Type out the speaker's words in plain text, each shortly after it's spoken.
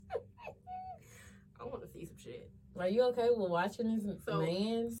see some shit. Are you okay with watching this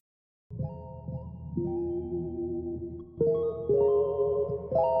man?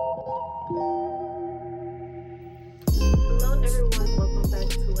 Hello, everyone. Welcome back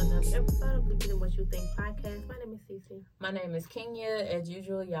to another episode of Look at What You Think podcast. My name is Cece. My name is Kenya. As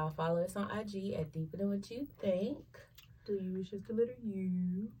usual, y'all follow us on IG at Deeper Than What You Think. Do you wish us the letter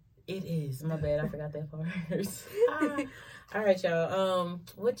U? It is. My bad. I forgot that part. All right, y'all.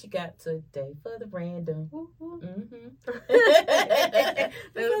 What you got today for the random? Mm-hmm. That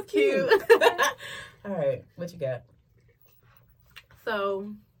was cute. All right. What you got?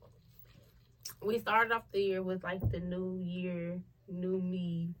 So, we started off the year with like the new year, new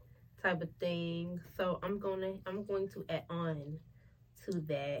me type of thing. So I'm going to add on to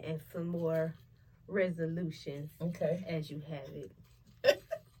that and some more resolutions. Okay. As you have it.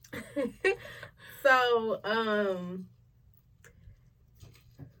 So,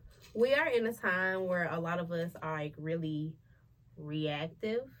 we are in a time where a lot of us are like really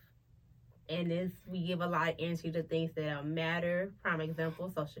reactive, and we give a lot of energy to things that don't matter. Prime example,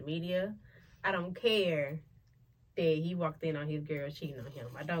 social media. I don't care that he walked in on his girl cheating on him.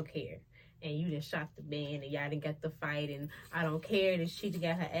 I don't care. And you done shot the man and y'all done got the fight, and I don't care that she done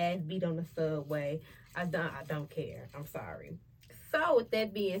got her ass beat on the subway. I don't care. I'm sorry. So with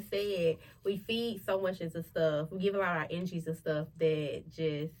that being said, we feed so much into stuff. We give a lot of our energies to stuff that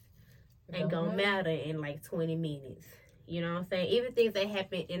just ain't gonna matter in like 20 minutes. You know what I'm saying? Even things that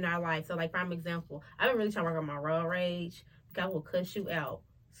happen in our life. So like, prime example, I've been really trying to work on my road rage. Because I will cuss you out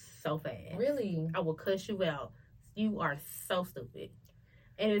so fast. Really? I will cuss you out. You are so stupid.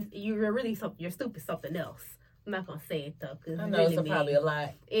 And you're stupid something else. I'm not gonna say it though, because I know it's probably a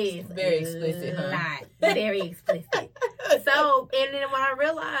lot. It's very explicit, very explicit. So, and then when I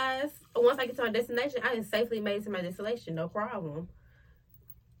realized, once I get to my destination, I can safely made it to my destination, no problem.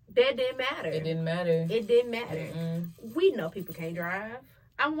 That didn't matter. It didn't matter. It didn't matter. Mm-mm. We know people can't drive.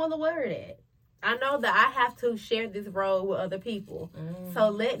 I'm well aware of that. I know that I have to share this road with other people. So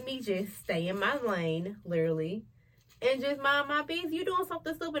let me just stay in my lane, literally, and just mind my business. You doing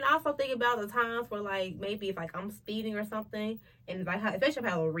something stupid. I also think about the times where, like, maybe if like I'm speeding or something, and like, especially if I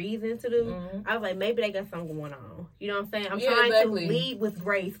have a reason to do, I was like, maybe they got something going on. You know what I'm saying? I'm trying to lead with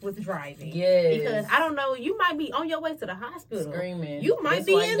grace with driving. Yes. Because I don't know, you might be on your way to the hospital. Screaming. You might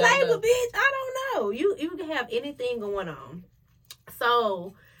be in labor, bitch. I don't know. You can have anything going on.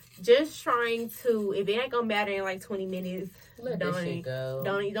 So just trying to, if it ain't gonna matter in like 20 minutes,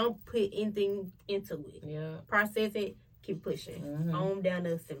 don't put anything into it. Yeah. Process it, keep pushing. On down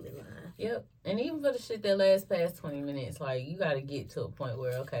the assembly line. Yep. And even for the shit that lasts past 20 minutes, like, you gotta get to a point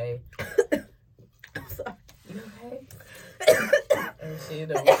where, okay. I'm sorry. You okay? And shit,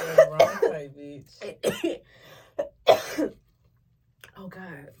 don't go the wrong way, bitch. Oh,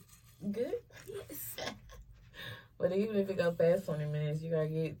 God. Good? Yes. But even if it goes past 20 minutes, you gotta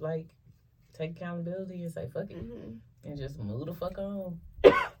get, like, take accountability and say, fuck it. And just move the fuck on.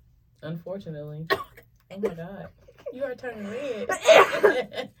 Unfortunately. Oh, my God. You are turning red.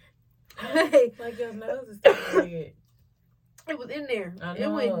 Like your nose is turning red. It was in there. I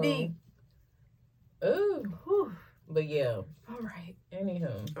know. It went deep. Ooh. Whew. But yeah. All right.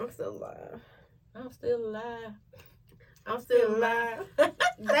 Anywho. I'm still alive. I'm still alive. I'm still alive.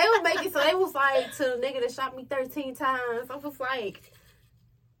 They would make it so they was like, to the nigga that shot me 13 times. I was like,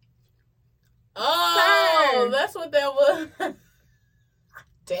 oh, sir, that's what that was.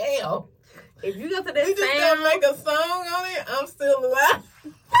 Damn. If you go to this you just gotta make a song on it. I'm still alive.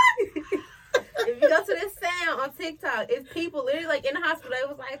 If you go to this sound on TikTok, it's people literally like in the hospital. They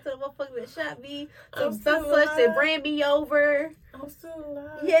was like, to the motherfucker that shot me, some stuff such that ran me over. I'm still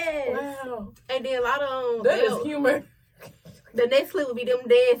alive. Yes. Wow. And then a lot of them. That is humor. The next clip would be them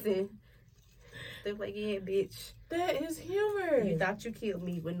dancing. They're like, yeah, bitch. That is humor. You thought you killed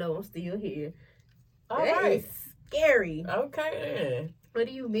me, but no, I'm still here. All that right. is scary. Okay then. What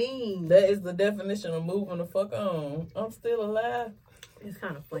do you mean? That is the definition of moving the fuck on. I'm still alive. It's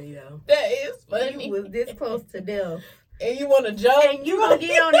kind of funny though. That is funny. You was this close to death. And you want to jump? And you gonna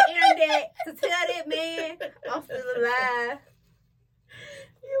get on the internet to tell that man I'm still alive.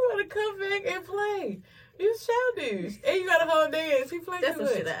 You want to come back and play. You childish. And you got a whole dance. You play That's too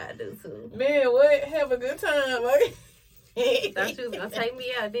some much. shit I do too. Man, what? Have a good time. Okay? Thought you was gonna take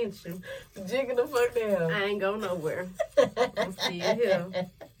me out, didn't you? Jigging the fuck down. I ain't going nowhere. I'm still here.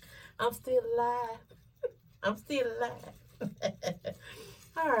 I'm still alive. I'm still alive.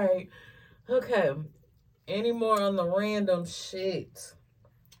 All right. Okay. Any more on the random shit?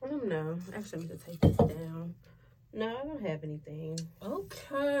 I don't know. Actually, I'm gonna take this down. No, I don't have anything.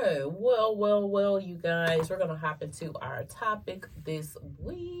 Okay. Well, you guys, we're gonna hop into our topic this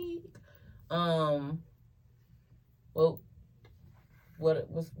week. Well,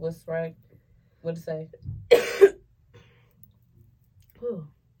 what's right? What to say? Ooh.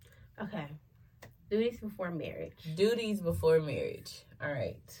 Okay. Duties before marriage. Duties before marriage. All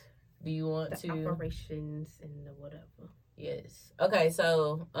right. Do you want the to operations and the whatever? Yes. Okay.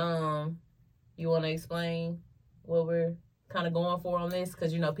 So, you want to explain what we're kind of going for on this?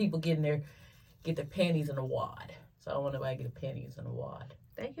 Because people get their panties in a wad. So I want everybody to get the panties in a wad.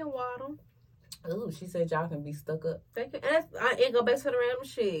 They can waddle. Ooh, she said y'all can be stuck up. They can. I ain't go back to the random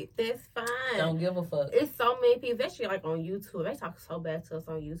shit. That's fine. Don't give a fuck. It's so many people, especially like on YouTube. They talk so bad to us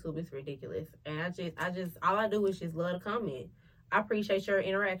on YouTube. It's ridiculous. And I just, all I do is just love to comment. I appreciate your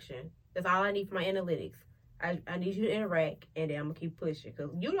interaction. That's all I need for my analytics. I need you to interact, and then I'm gonna keep pushing because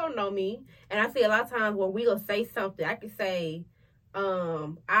you don't know me. And I see a lot of times when we gonna say something, I can say,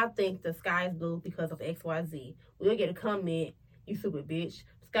 I think the sky is blue because of XYZ. We'll get a comment, you stupid bitch.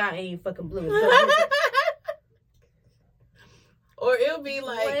 Sky ain't fucking blue. Or it'll be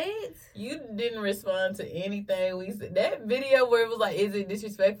like, what? You didn't respond to anything we said. That video where it was like, is it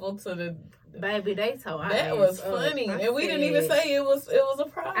disrespectful to the baby? They told that was funny, and we didn't even say it was a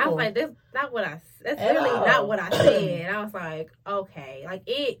problem. I was like, that's not what I. That's really not what I said. And I was like, okay, like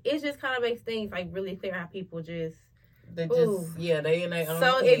it just kind of makes things like really clear how people just. They in their own.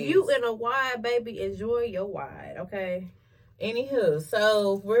 So if you in a wide, baby, enjoy your wide, okay. Anywho,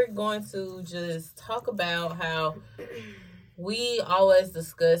 so we're going to just talk about how we always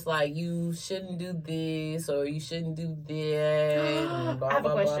discuss like you shouldn't do this or you shouldn't do that. And blah,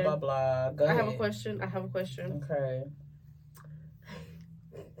 blah, blah, blah, blah. Go ahead. I have a question. Okay.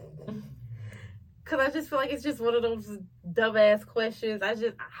 Cause I just feel like it's just one of those dumbass questions. I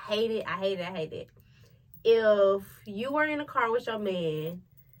hate it. If you were in a car with your man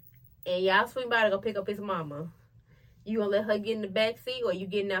and y'all swing by to go pick up his mama, you gonna let her get in the back seat or you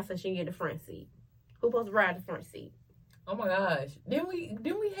getting out so she can get in the front seat? Who supposed to ride the front seat? Oh my gosh. Didn't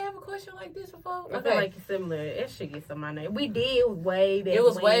we have a question like this before? I feel like it's similar. It should get some my name. We did way back. It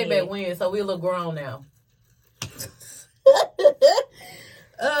was way back when, so we a little grown now.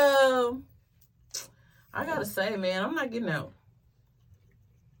 I gotta say, man, I'm not getting out.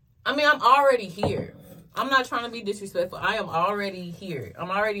 I mean, I'm already here. I'm not trying to be disrespectful. I am already here.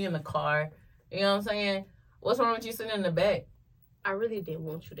 I'm already in the car. You know what I'm saying? What's wrong with you sitting in the back? I really didn't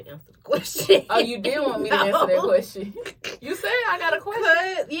want you to answer the question. Oh, you did want me to answer that question. You said I got a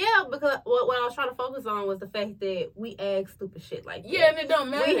question. Yeah, because what I was trying to focus on was the fact that we ask stupid shit like that. Yeah, and it don't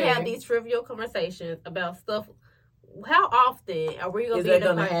matter. We have these trivial conversations about stuff. How often are we going to be in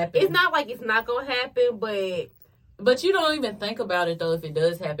gonna happen? It's not like it's not going to happen, But you don't even think about it, though, if it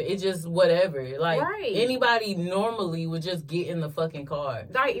does happen. It's just whatever. Like, Anybody normally would just get in the fucking car.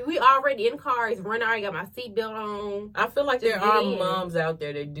 Like, we already in cars, running, I already got my seatbelt on. I feel like there are moms out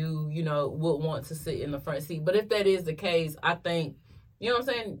there that do, would want to sit in the front seat. But if that is the case, I think, you know what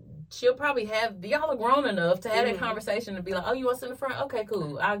I'm saying? She'll probably y'all are grown enough to have that conversation and be like, oh, you want to sit in the front? Okay,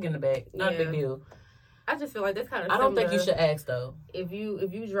 cool. I'll get in the back. Not a big deal. I just feel like that's kind of. I don't think you should ask though. If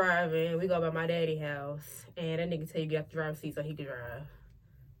you driving, we go by my daddy's house, and that nigga tell you get off the driver's seat so he can drive,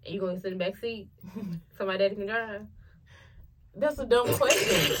 and you gonna sit in the back seat so my daddy can drive. That's a dumb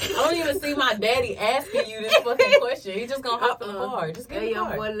question. I don't even see my daddy asking you this fucking question. He just gonna hop in the car. Just get in the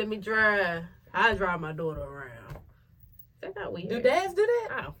car. Boy, let me drive. I drive my daughter around. That's not weird. Do dads do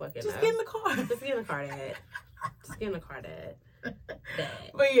that? I don't fucking just know. Get in the car. Just get in the car, Dad. Just get in the car, Dad.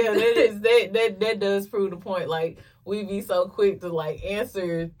 But yeah, that does prove the point. Like, we be so quick to like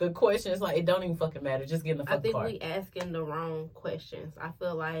answer the questions, like it don't even fucking matter. Just get in the fucking car. I think we asking the wrong questions. I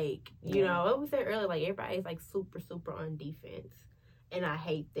feel like you know what we said earlier. Like everybody's like super on defense, and I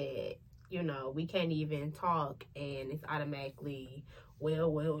hate that. We can't even talk, and it's automatically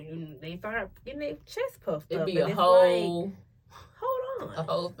they start getting their chest puffed up. It'd be a whole. Like, hold on, a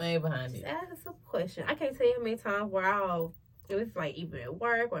whole thing behind it. Ask a simple question. I can't tell you how many times where it's like even at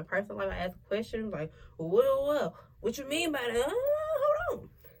work or in person, like I ask questions like, what you mean by that? Hold on.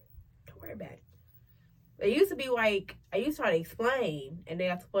 Don't worry about it. It used to be like, I used to try to explain, and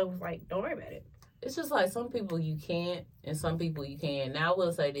then at the point was like, don't worry about it. It's just like some people you can't, and some people you can. Now, I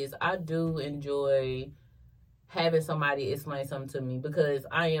will say this. I do enjoy having somebody explain something to me because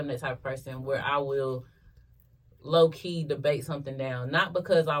I am that type of person where I will low-key debate something down. Not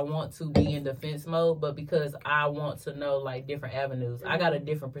because I want to be in defense mode, but because I want to know, like, different avenues. I got a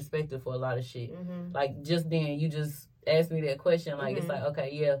different perspective for a lot of shit. Like, just then, you just asked me that question. Like, it's like, okay,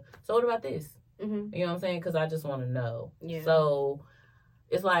 yeah. So what about this? You know what I'm saying? Because I just want to know. Yeah. So,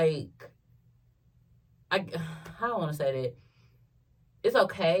 it's like, I don't want to say that. It's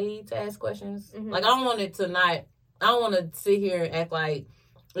okay to ask questions. Like, I don't want to sit here and act like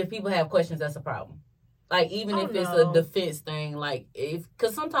if people have questions, that's a problem. Like, even if it's a defense thing, like,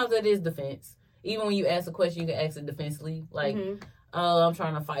 because sometimes it is defense. Even when you ask a question, you can ask it defensively. Like, oh, I'm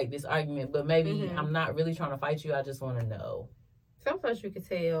trying to fight this argument, but maybe I'm not really trying to fight you. I just want to know. Sometimes you can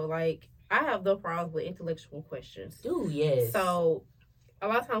tell, like, I have no problems with intellectual questions. Ooh, yes. So, a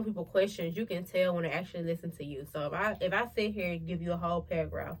lot of times people questions, you can tell when they actually listen to you. So, if I sit here and give you a whole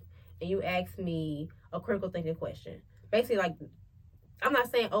paragraph and you ask me a critical thinking question, basically, like, I'm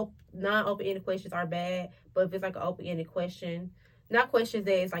not saying non-open-ended questions are bad, but if it's like an open-ended question, not questions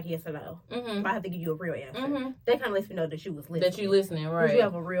that it's like yes or no, but I have to give you a real answer. That kind of lets me know that you was listening. That you listening, right. Because you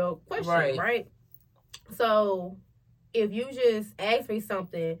have a real question, right? So, if you just ask me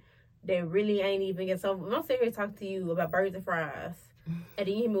something that really ain't even get so, if I'm sitting here talking to you about burgers and fries, and then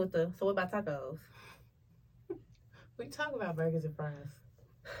you hit me with so what about tacos? We talk about burgers and fries.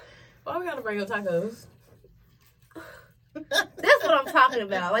 Why we gotta bring up tacos? That's what I'm talking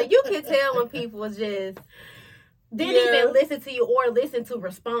about. Like, you can tell when people just didn't even listen to you or listen to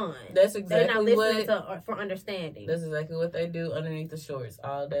respond. That's exactly they're not listening for understanding. That's exactly what they do underneath the shorts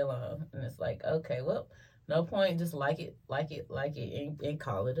all day long. And it's like, okay, well, no point. Just like it, and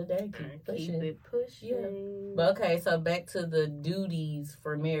call it a day. Keep it pushing. Yeah. But okay, so back to the duties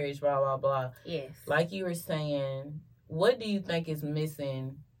for marriage, blah, blah, blah. Yes. Like you were saying, what do you think is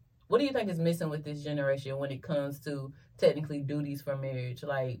missing? What do you think is missing with this generation when it comes to technically duties for marriage?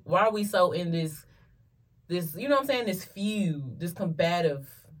 Like, why are we so in this, you know what I'm saying, this feud, this combative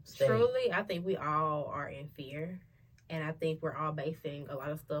state? Truly, I think we all are in fear. And I think we're all basing a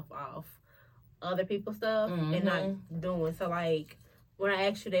lot of stuff off other people's stuff and not doing. So, like, when I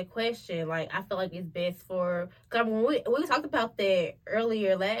asked you that question, like, I feel like it's best for, because when we talked about that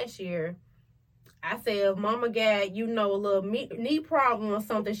earlier last year, I said, if mama got, a little knee problem or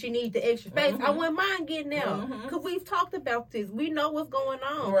something, she needs the extra space, I wouldn't mind getting out. Because we've talked about this. We know what's going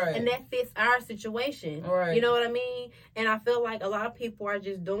on. Right. And that fits our situation. Right. You know what I mean? And I feel like a lot of people are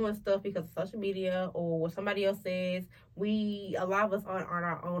just doing stuff because of social media or what somebody else says. A lot of us aren't on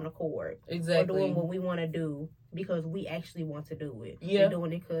our own accord. Exactly. We're doing what we want to do because we actually want to do it. Yeah. We're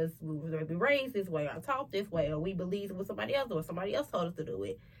doing it because we were raised this way, or taught this way, or we believe what somebody else or somebody else told us to do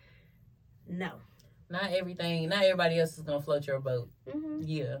it. No. Not everybody else is gonna float your boat.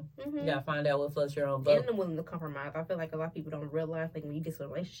 Yeah. You gotta find out what floats your own boat. And I'm willing to compromise. I feel like a lot of people don't realize, like, when you get to a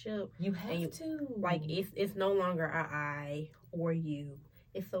relationship, you have to. Like, it's no longer I or you.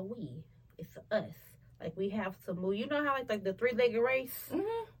 It's a we. It's a us. Like, we have to move. You know how, like the three-legged race?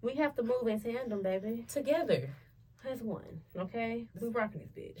 We have to move in tandem, baby. Together. As one, okay? We rocking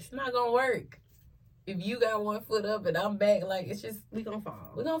this bitch. It's not gonna work. If you got one foot up and I'm back, like, it's just, we gonna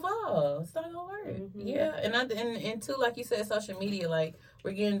fall. It's not gonna work. Yeah, and too, like you said, social media, like,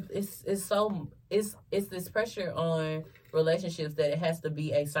 we're getting it's this pressure on relationships that it has to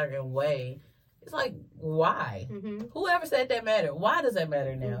be a certain way. It's like, why? Whoever said that mattered? Why does that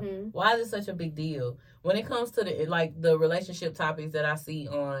matter now? Why is it such a big deal when it comes to the relationship topics that I see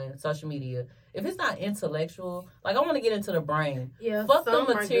on social media? If it's not intellectual, like, I want to get into the brain. Yeah, fuck the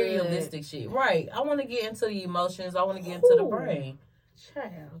materialistic shit. Right. I want to get into the emotions. I want to get into the brain.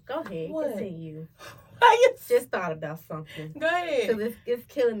 Child, go ahead. What? Continue. I just thought about something. Go ahead. Because it's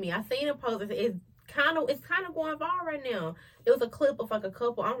killing me. I seen a post. It's kind of going viral right now. It was a clip of, like, a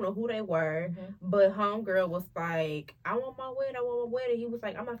couple. I don't know who they were, but homegirl was like, I want my wedding. He was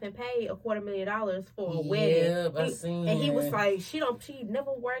like, I'm not gonna pay $250,000 for a wedding. I seen and he was like, she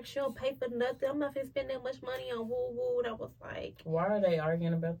never works. She don't pay for nothing. I'm not gonna spend that much money on woo woo. And I was like, why are they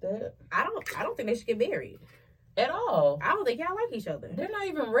arguing about that? I don't think they should get married at all. I don't think y'all like each other. They're not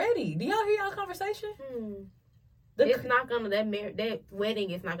even ready. Do y'all hear y'all conversation? It's not gonna that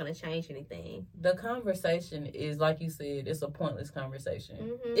wedding is not gonna change anything. The conversation is, like you said, it's a pointless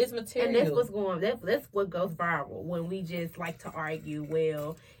conversation. It's material, and that's what's going. That's what goes viral when we just like to argue.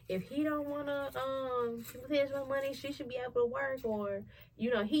 Well, if he don't wanna pay my money, she should be able to work, or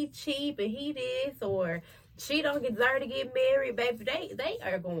he cheap and he this, or she don't deserve to get married, baby. They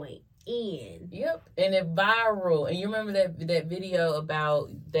are going in. Yep. And it viral. And you remember that video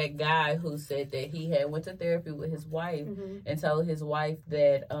about that guy who said that he had went to therapy with his wife and told his wife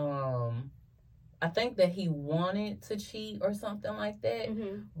that I think that he wanted to cheat or something like that.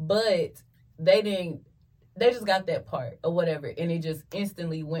 But they just got that part or whatever, and it just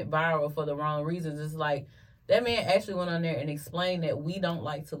instantly went viral for the wrong reasons. It's like that man actually went on there and explained that we don't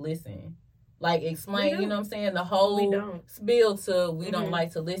like to listen. Like, explain, you know what I'm saying? The whole spiel to we don't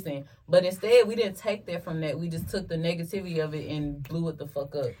like to listen. But instead, we didn't take that from that. We just took the negativity of it and blew it the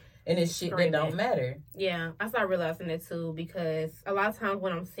fuck up. And it's shit that don't matter. Yeah, I started realizing that too, because a lot of times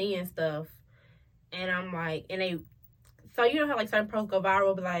when I'm seeing stuff and I'm like, and they So you know how like certain posts go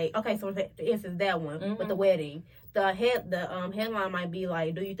viral, but like, okay, so the instance that one with the wedding, the headline might be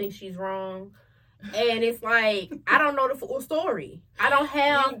like, "Do you think she's wrong?" And it's like, I don't know the full story. I don't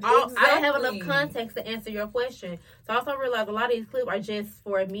have I don't have enough context to answer your question. So I also realize a lot of these clips are just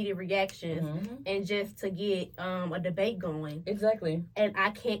for immediate reactions and just to get a debate going. Exactly. And I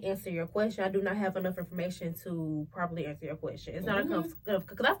can't answer your question. I do not have enough information to properly answer your question. It's not enough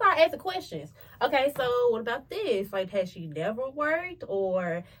because I start asking questions. Okay, so what about this? Like, has she never worked,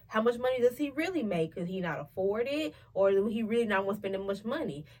 or how much money does he really make? Could he not afford it, or do he really not want to spend that much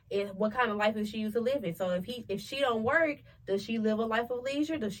money? And what kind of life is she used to live in? So if she don't work, does she live a life of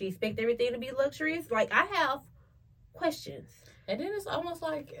leisure? Does she expect everything to be luxurious? Like, I have questions. And then it's almost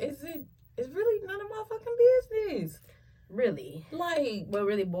like, it's really none of my fucking business. Really? Like, what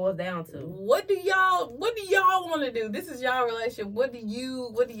really boils down to? What do y'all want to do? This is y'all relationship. What do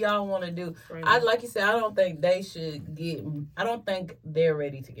y'all want to do? Right. Like you said, I don't think they should I don't think they're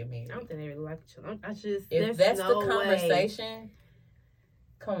ready to get married. I don't think they really like each other. I just, if that's no the conversation, way.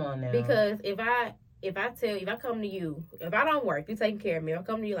 Come on now. Because if I come to you, if I don't work, you taking care of me, I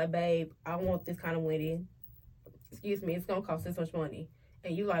come to you like, babe, I want this kind of wedding. Excuse me, it's gonna cost this much money.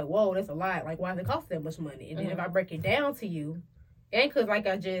 And you like, whoa, that's a lot. Like, why does it cost that much money? And then if I break it down to you, and because like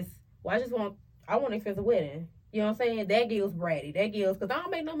I want an expensive wedding. You know what I'm saying? That gives bratty. That gives, because I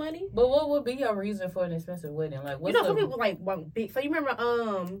don't make no money. But what would be your reason for an expensive wedding? Like, what's some people like want big. So you remember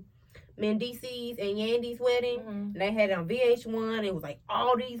Mendices and Yandy's wedding? And they had it on VH1. It was like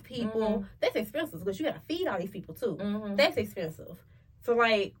all these people. That's expensive because you got to feed all these people too. That's expensive. So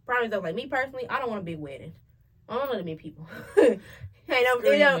like, probably though, like me personally, I don't want a big wedding. I don't know that many people.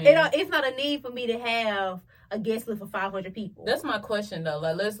 It's not a need for me to have a guest list of 500 people. That's my question though.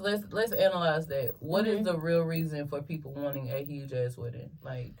 Like, let's analyze that. What is the real reason for people wanting a huge ass wedding?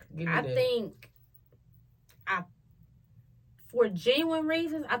 Like, give me that. I think, for genuine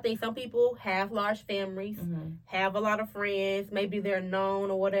reasons, I think some people have large families, have a lot of friends. Maybe they're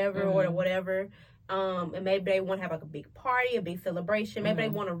known or whatever, and maybe they want to have like a big party, a big celebration. Maybe they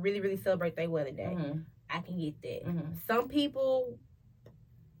want to really, really celebrate their wedding day. I can get that. Some people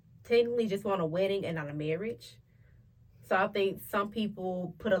technically just want a wedding and not a marriage. So I think some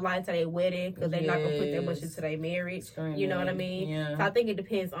people put a lot into their wedding because they're not going to put that much into their marriage. You know what I mean? Yeah. So I think it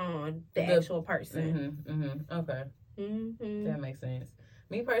depends on the actual person. Okay. That makes sense.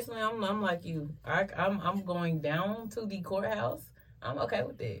 Me personally, I'm like you. I'm going down to the courthouse. I'm okay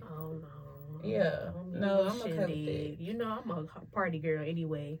with it. Oh no. Yeah. No, I'm okay with it. You know, I'm a party girl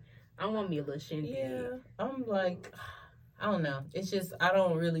anyway. I want me a little shindig. Yeah. I'm like, I don't know. It's just, I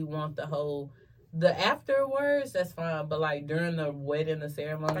don't really want the afterwards, that's fine. But like during the wedding, the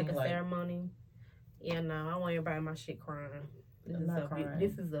ceremony. Like a ceremony. Yeah, no, I want everybody in my shit crying.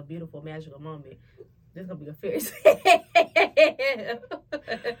 This is a beautiful, magical moment. This is gonna be a fierce.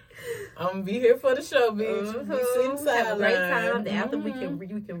 I'm gonna be here for the show, bitch. Be sitting sideline. Have a great time. After we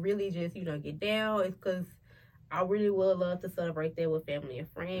can really just get down. It's because I really would love to celebrate that with family and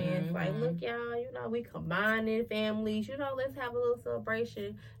friends. Like, look, y'all, we combining families. Let's have a little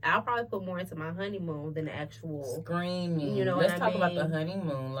celebration. I'll probably put more into my honeymoon than the actual screaming. Let's talk about the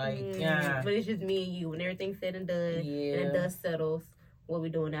honeymoon. Like, yeah. But it's just me and you. When everything's said and done, and the dust settles, what we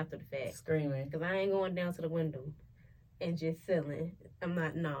doing after the fact? Screaming. Because I ain't going down to the window and just chilling. I'm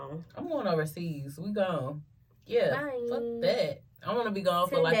not, no. I'm going overseas. We gone. Yeah. Bye. Fuck that. I want to be gone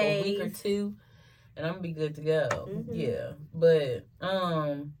for like a week or two. And I'm gonna be good to go. Yeah. But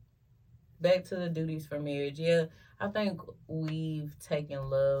back to the duties for marriage. Yeah, I think we've taken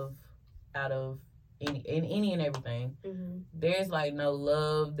love out of any and everything. There's like no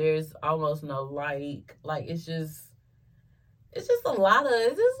love. There's almost no like. Like it's just a lot of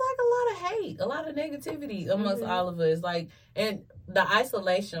hate, a lot of negativity amongst all of us. Like, and the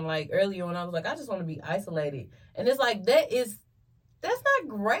isolation. Like earlier when I was like, I just want to be isolated, and it's like that's not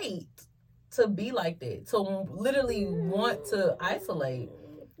great. To be like that, to literally want to isolate.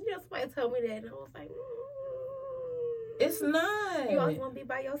 Somebody told me that, and I was like, it's not. You always want to be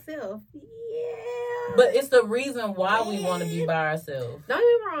by yourself. Yeah. But it's the reason why we want to be by ourselves. Don't get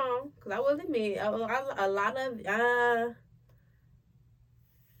me wrong, because I will admit, a lot of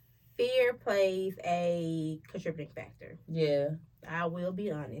fear plays a contributing factor. Yeah. I will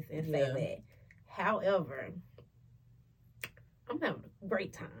be honest and say that. However, I'm having a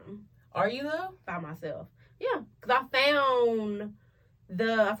great time. Are you though? By myself. Yeah. Because I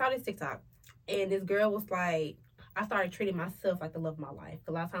saw this TikTok. And this girl was like, I started treating myself like the love of my life.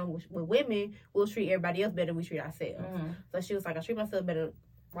 A lot of times with women, we'll treat everybody else better than we treat ourselves. So she was like, I treat myself better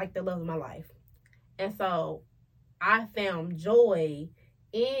like the love of my life. And so I found joy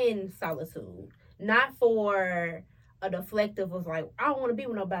in solitude. Not for, a deflective was like, I don't want to be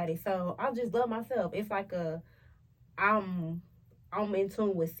with nobody, so I just love myself. It's like I'm in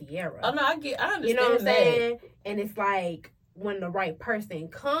tune with Sierra. Oh no, I understand. You know what I'm saying? And it's like when the right person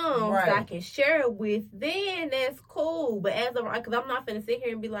comes, that I can share it with, then that's cool. But because I'm not finna sit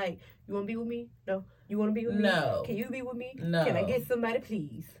here and be like, you want to be with me? No. You want to be with me? No. Can you be with me? No. Can I get somebody,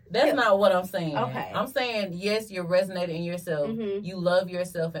 please? That's not what I'm saying. Okay. I'm saying, yes, you're resonating in yourself. Mm-hmm. You love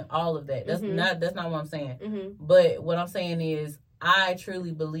yourself and all of that. That's mm-hmm. not what I'm saying. Mm-hmm. But what I'm saying is, I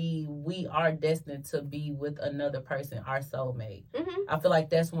truly believe we are destined to be with another person, our soulmate. Mm-hmm. I feel like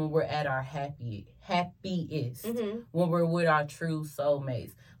that's when we're at our happiest, mm-hmm. when we're with our true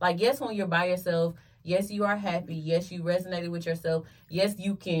soulmates. Like, yes, when you're by yourself, yes, you are happy. Yes, you resonated with yourself. Yes,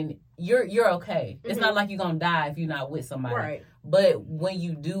 you're okay. It's not like you're going to die if you're not with somebody. Right. But when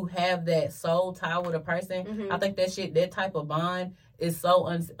you do have that soul tie with a person, I think that type of bond is so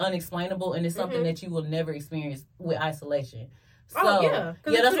unexplainable, and it's something that you will never experience with isolation. So, yeah,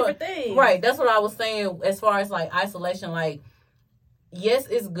 that's what things. Right. That's what I was saying as far as like isolation. Like, yes,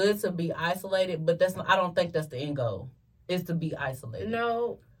 it's good to be isolated, but I don't think that's the end goal. Is to be isolated.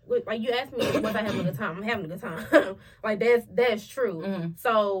 No, like you asked me, was I having a good time? I'm having a good time. Like that's true. Mm-hmm.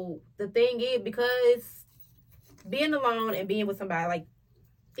 So the thing is, because being alone and being with somebody, like,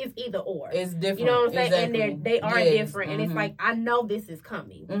 it's either or. It's different. You know what I'm saying? Exactly. And they are different. And it's like, I know this is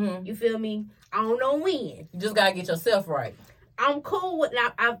coming. Mm-hmm. You feel me? I don't know when. You just gotta get yourself right. I'm cool with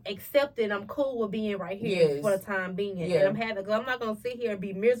I've accepted. I'm cool with being right here for the time being, and I'm not gonna sit here and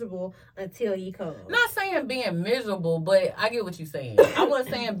be miserable until he comes. Not saying being miserable, but I get what you're saying. I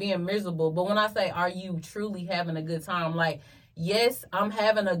wasn't saying being miserable, but when I say, are you truly having a good time? Like, yes, I'm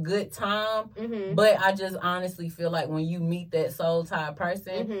having a good time, but I just honestly feel like when you meet that soul tie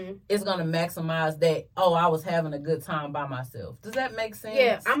person, it's gonna maximize that. Oh, I was having a good time by myself. Does that make sense?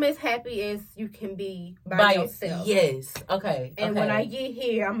 Yeah, I'm as happy as you can be by yourself. Yes. Okay. And when I get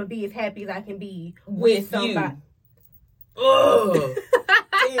here, I'm gonna be as happy as I can be with somebody. Oh,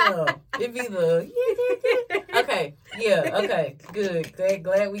 damn! It be the okay. Yeah. Okay. Good.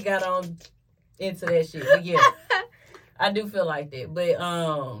 Glad we got on into that shit. But yeah. I do feel like that, but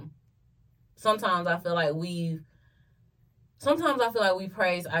sometimes I feel like we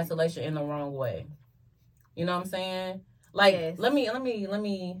praise isolation in the wrong way. You know what I'm saying? Like, let me give you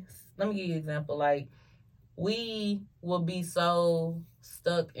an example. Like, we will be so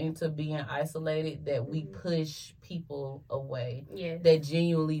stuck into being isolated that we push people away that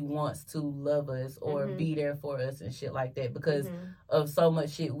genuinely wants to love us or be there for us and shit like that because of so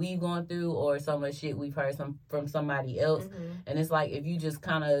much shit we've gone through or so much shit we've heard from somebody else. And it's like, if you just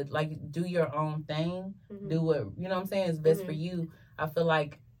kind of like do your own thing, do what, you know what I'm saying, is best for you, I feel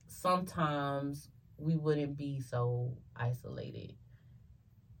like sometimes we wouldn't be so isolated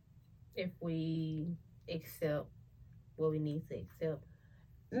if we accept what we need to accept.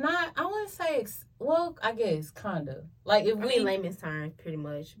 I wouldn't say, I guess, kind of. Like, if layman's terms, pretty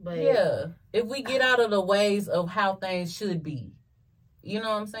much. But yeah, if we get out of the ways of how things should be. You know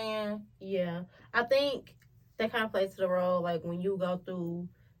what I'm saying? Yeah. I think that kind of plays to the role, like, when you go through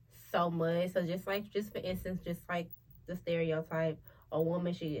so much. So, just for instance, just like the stereotype, a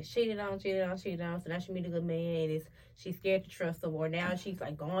woman, she gets cheated on. So now she meet a good man, and she's scared to trust him. Or now she's,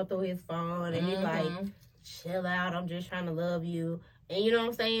 like, going through his phone, and he's like, chill out, I'm just trying to love you. And you know what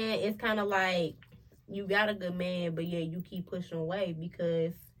I'm saying? It's kind of like you got a good man, but you keep pushing away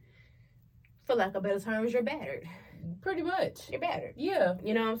because, for lack of better terms, you're battered. Pretty much. You're battered. Yeah.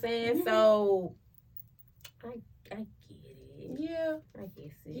 You know what I'm saying? So, I get it. Yeah. I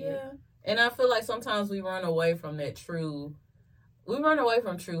guess it. Yeah. And I feel like sometimes we run away from true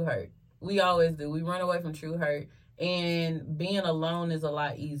hurt. We always do. We run away from true hurt. And being alone is a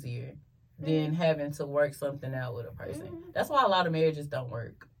lot easier than having to work something out with a person. That's why a lot of marriages don't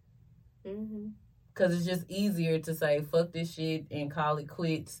work. Because it's just easier to say, fuck this shit and call it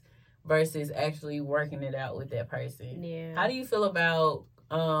quits versus actually working it out with that person. Yeah. How do you feel about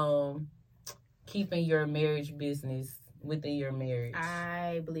keeping your marriage business within your marriage?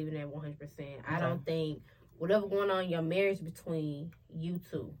 I believe in that 100%. Okay. I don't think whatever going on in your marriage between you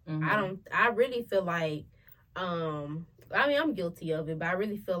two, I really feel like, I'm guilty of it, but I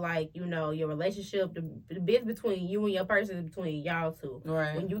really feel like, your relationship, the business between you and your person is between y'all two.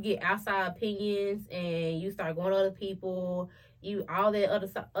 Right. When you get outside opinions and you start going to other people, all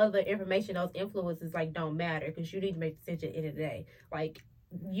that other information, those influences, like, don't matter because you need to make the decision at the end of the day. Like,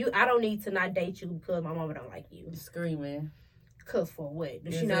 I don't need to not date you because my mama don't like you. Screaming. Because for what?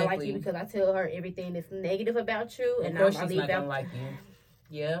 Does she not like you because I tell her everything that's negative about you? And of course she's not going to like you.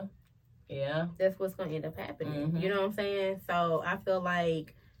 Yeah. Yeah. That's what's going to end up happening. You know what I'm saying? So I feel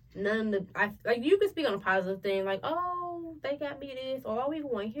like like you can speak on a positive thing, like, oh, they got me this, or oh, we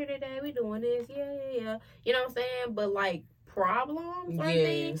going here today, we doing this, yeah. You know what I'm saying? But like problems or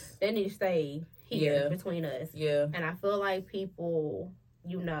things, they need to stay here between us. Yeah. And I feel like people,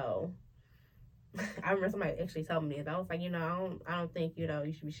 I remember somebody actually told me this. I was like, I don't think,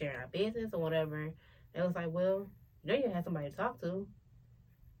 you should be sharing our business or whatever. And it was like, well, you have somebody to talk to.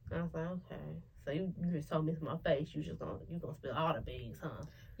 And I was like, okay. So you just told me to my face, you gonna spill all the beans, huh?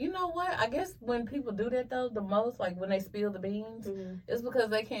 You know what? I guess when people do that though, the most, like when they spill the beans, it's because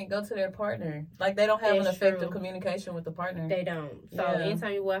they can't go to their partner. Like they don't have an effective communication with the partner. They don't. So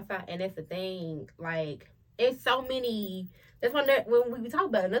anytime you go outside, and that's the thing, like it's so many. That's why when we talk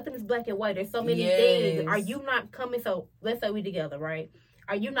about it, nothing is black and white. There's so many things. Are you not coming? So let's say we together, right?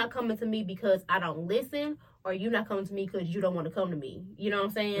 Are you not coming to me because I don't listen? Or you not coming to me because you don't want to come to me? You know what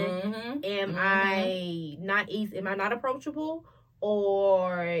I'm saying? Am I not easy? Am I not approachable?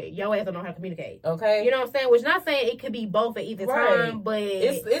 Or your ass don't know how to communicate? Okay. You know what I'm saying? Which not saying it could be both at either time, but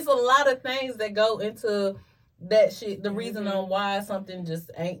it's a lot of things that go into that shit. The reason on why something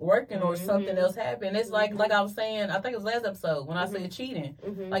just ain't working or something else happened. It's like I was saying, I think it was last episode when I said cheating.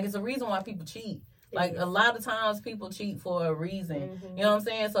 Like it's a reason why people cheat. Like a lot of times people cheat for a reason. You know what I'm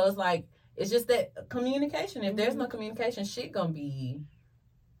saying? So it's like, it's just that communication. If there's no communication, shit gonna be.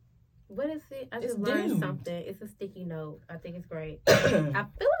 What is it? I just learned something. It's a sticky note. I think it's great. I feel like I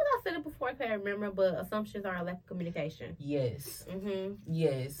said it before. I can't remember, but assumptions are a lack of communication. Yes.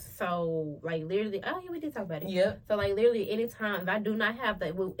 Yes. So, like, literally, we did talk about it. Yep. So, like, literally, anytime if I do not have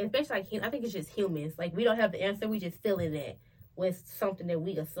that, especially like I think it's just humans. Like, we don't have the answer. We just fill in that with something that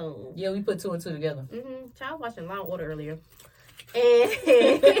we assume. Yeah, we put two and two together. I was watching Law & Order earlier.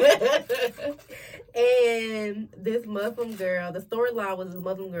 And this Muslim girl, the storyline was this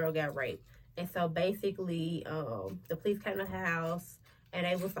Muslim girl got raped. And so basically, the police came to her house and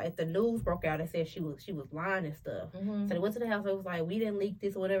it was like the news broke out and said she was lying and stuff. So they went to the house, it was like, we didn't leak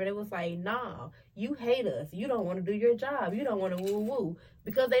this or whatever. They was like, nah, you hate us. You don't want to do your job. You don't want to woo-woo.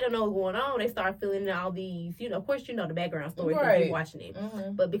 Because they don't know what's going on, they start filling in all these, of course the background story because you're watching it.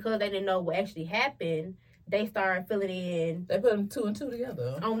 But because they didn't know what actually happened, they started filling in. They put them two and two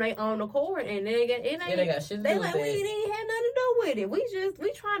together on the court, and they got shit. They like, we didn't have nothing to do with it. We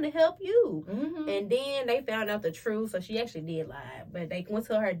trying to help you. And then they found out the truth, so she actually did lie. But they went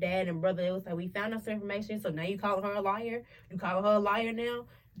to her dad and brother. It was like, we found out some information, so now you calling her a liar. You calling her a liar now.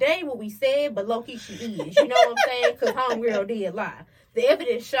 That ain't what we said, but low key she is. You know what I'm saying? Because homegirl did lie. The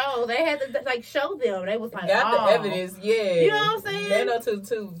evidence shows. They had to show them. They was like, got the evidence, yeah. You know what I'm saying? They know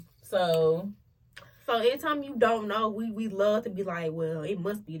too. So anytime you don't know, we love to be like, well, it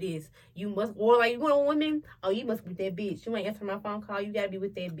must be this. You must, or like, women, oh, you must be that bitch. You ain't answering my phone call. You gotta be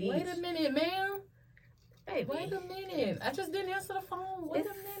with that bitch. Wait a minute, ma'am. Baby. Wait a minute. I just didn't answer the phone. Wait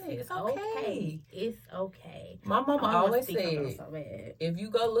a minute. It's okay. It's okay. My mama always said, if you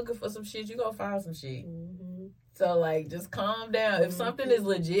go looking for some shit, you gonna find some shit. So, like, just calm down. If something is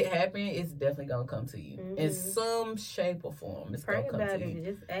legit happening, it's definitely going to come to you. In some shape or form, it's going to come to you.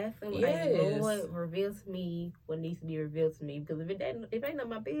 Just ask him, like, Lord, reveal to me what needs to be revealed to me. Because if it ain't none of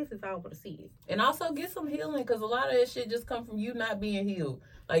my business, I don't want to see it. And also get some healing, because a lot of that shit just come from you not being healed.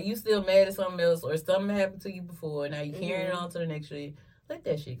 Like, you still mad at something else, or something happened to you before, now you carrying it on to the next shit. Let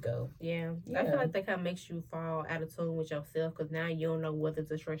that shit go. Yeah. I feel like that kind of makes you fall out of tune with yourself, because now you don't know whether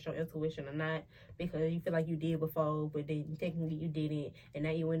to trust your intuition or not, because you feel like you did before, but then technically you didn't, and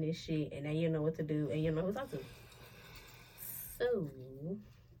now you in this shit, and now you know what to do, and you know who to talk to. So,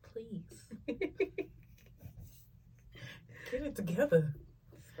 please. Get it together.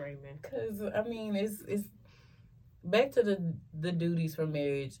 Screaming. Because, I mean, it's back to the duties for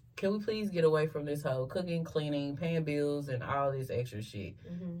marriage. Can we please get away from this whole cooking, cleaning, paying bills, and all this extra shit?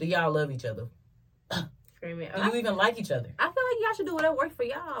 Do y'all love each other? Screaming. Do you even like each other? I feel like y'all should do whatever works for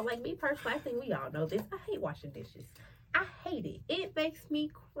y'all. Like me personally, I think we all know this. I hate washing dishes. I hate it. It makes me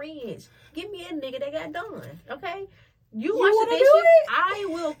cringe. Give me a nigga that got done. Okay? You wash the dishes, I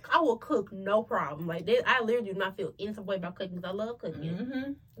will cook, no problem. Like this, I literally do not feel any way about cooking because I love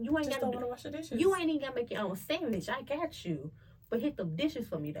cooking. You ain't got to wash the dishes. You ain't even gotta make your own sandwich. I got you. But hit the dishes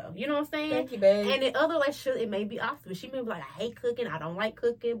for me though. You know what I'm saying? Thank you, babe. And in other relationships, it may be opposite. She may be like, I hate cooking. I don't like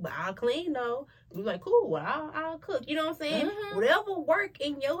cooking, but I'll clean though. Be like, cool. Well, I'll cook. You know what I'm saying? Whatever work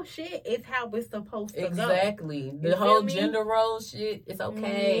in your shit is how it's supposed to go. Exactly. The whole gender role shit, it's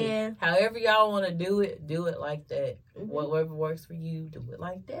okay. Yeah. However y'all want to do it like that. Whatever works for you, do it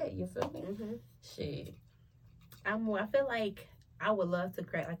like that. You feel me? Shit. I feel like I would love to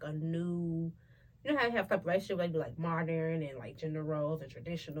create like a new. You know how you have type of relationship like do like modern and like gender roles and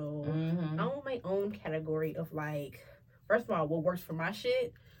traditional. I want my own category of like, first of all, what works for my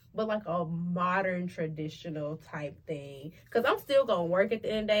shit, but like a modern traditional type thing. Because I'm still gonna work at the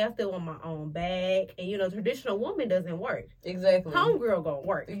end of the day. I still want my own bag, and traditional woman doesn't work. Exactly. Homegirl gonna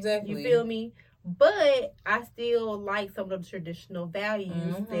work. Exactly. You feel me? But I still like some of the traditional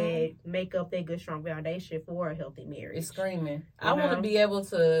values that make up that good, strong foundation for a healthy marriage. It's screaming. I want to be able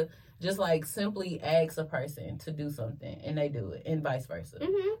to just like simply ask a person to do something and they do it, and vice versa.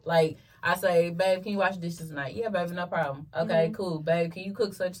 Like I say, babe, can you wash dishes tonight? Yeah, baby, no problem. Okay, cool. Babe, can you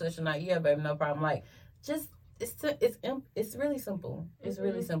cook such tonight? Yeah, baby, no problem. Like, just it's really simple. It's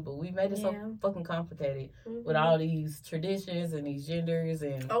really simple. We made it so fucking complicated with all these traditions and these genders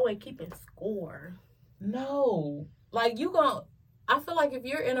and and keeping score. No, like I feel like if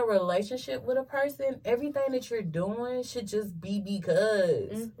you're in a relationship with a person, everything that you're doing should just be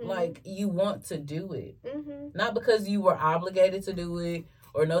because like you want to do it, not because you were obligated to do it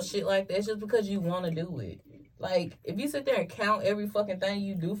or no shit like that. It's just because you want to do it. Like if you sit there and count every fucking thing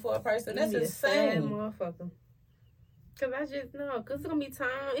you do for a person, that's insane, motherfucker. Cause I just know, cause it's gonna be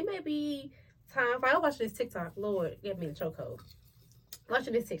time. It may be time. If I watch this TikTok, Lord, get me the chokehold.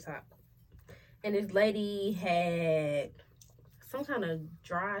 Watching this TikTok, and this lady had some kind of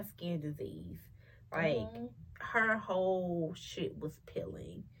dry skin disease. Like her whole shit was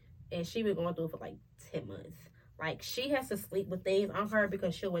peeling, and she been going through it for like 10 months. Like she has to sleep with things on her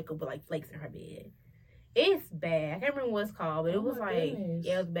because she'll wake up with like flakes in her bed. It's bad. I can't remember what it's called, but it was like,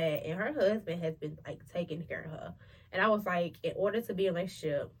 yeah, it was bad. And her husband has been like taking care of her. And I was like, in order to be in a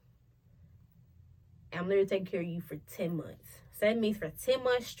relationship, I'm literally taking care of you for 10 months. So that means for 10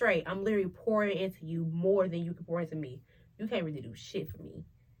 months straight, I'm literally pouring into you more than you can pour into me. You can't really do shit for me.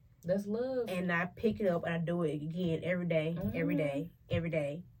 That's love. And I pick it up and I do it again every day, every day, every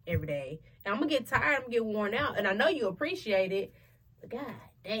day, every day. And I'm going to get tired. I'm going to get worn out. And I know you appreciate it. But god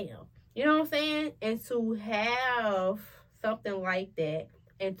damn. You know what I'm saying? And to have something like that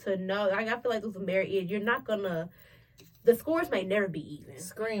and to know, like I feel like this is marriage, you're not going to, the scores may never be even.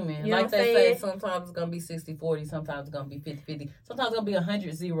 Screaming. You know like they say, sometimes it's going to be 60-40, sometimes it's going to be 50-50, sometimes it's going to be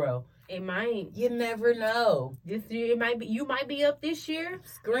 100-0. It might. You never know. This year, it might be. You might be up this year.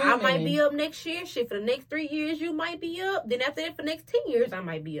 Screaming. I might be up next year. Shit, for the next 3 years, you might be up. Then after that, for the next 10 years, I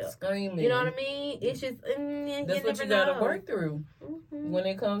might be up. Screaming. You know what I mean? It's just that's what you gotta work through when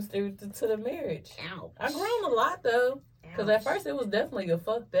it comes to the marriage. Ouch. I've grown a lot though, because at first it was definitely a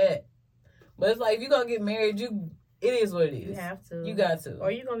fuck that. But it's like if you gonna get married, it is what it is. You have to. You got to.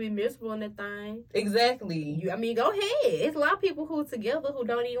 Or you're going to be miserable in that thing. Exactly. I mean, go ahead. It's a lot of people who are together who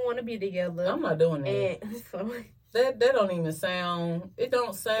don't even want to be together. I'm not doing that. And so, that don't even sound, it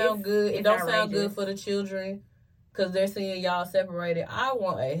don't sound good. It don't sound good for the children because they're seeing y'all separated. I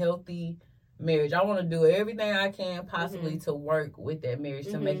want a healthy marriage. I want to do everything I can possibly to work with that marriage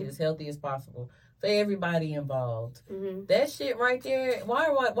to make it as healthy as possible for everybody involved. That shit right there, why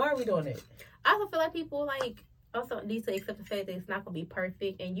are we doing it? I also feel like people also need to accept the fact that it's not gonna be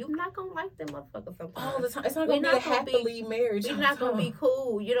perfect, and you're not gonna like them motherfuckers sometimes. All the time. It's not gonna be a happily marriage. It's not gonna be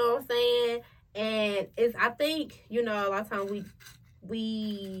cool. You know what I'm saying? And I think a lot of times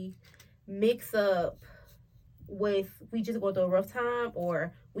we mix up with we just go through a rough time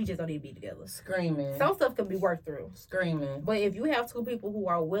or we just don't need to be together. Screaming. Some stuff can be worked through. Screaming. But if you have two people who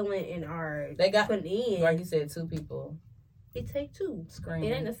are willing and are putting in, like you said, two people. It takes two. Screaming.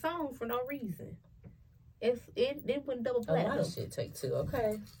 It ain't a song for no reason. It wouldn't double platinum. A lot of shit take two,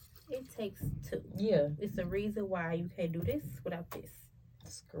 okay? It takes two. Yeah. It's the reason why you can't do this without this.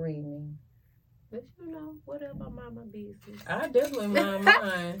 Screaming. But whatever, I mind my business. I definitely mind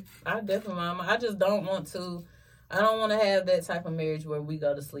mine. I just don't want to. I don't want to have that type of marriage where we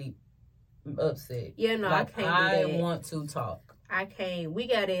go to sleep upset. Yeah, no, like, I can't do that. I want to talk. I can't. We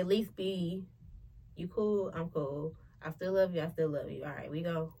gotta at least be, you cool, I'm cool. I still love you. All right, we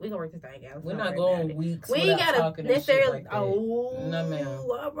go work this thing out. We're not going weeks. We ain't gotta necessarily. Like no, ma'am.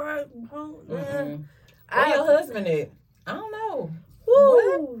 All right. Where your husband at? I don't know. Woo.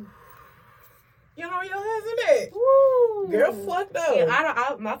 What? You know where your husband at? Woo. Girl, fucked up.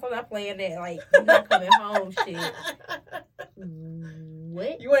 Yeah, my phone not playing that. Like, you're not coming home shit.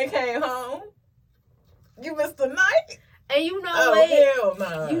 What? You ain't came home? You missed the night? And you know what? Hell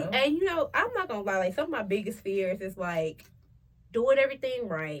no. I'm not gonna lie, like some of my biggest fears is like doing everything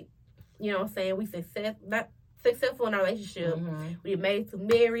right. You know what I'm saying? We not successful in our relationship. We made it to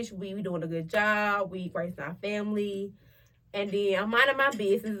marriage, we doing a good job, we raising our family. And then I'm minding my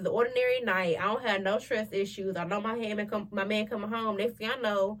business. It's the ordinary night. I don't have no trust issues. I know my man coming home. Next thing I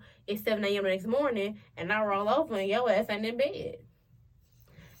know, it's 7 a.m. the next morning, and I roll over and your ass ain't in bed.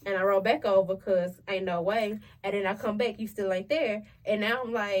 And I roll back over because ain't no way. And then I come back, you still ain't there. And now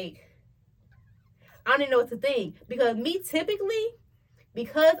I'm like, I don't even know what to think. Because me, typically,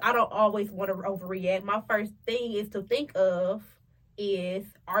 because I don't always want to overreact, my first thing is to think of is,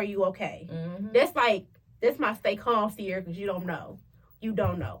 are you okay? Mm-hmm. That's my stay calm fear, because you don't know. You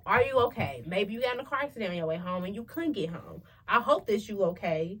don't know. Are you okay? Maybe you got in a car accident on your way home and you couldn't get home. I hope that you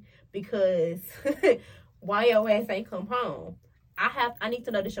okay, because why your ass ain't come home? I need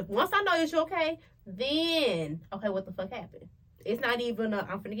to know that once I know that you're okay, then okay, what the fuck happened? It's not even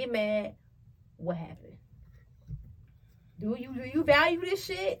I'm finna get mad. What happened? Do you value this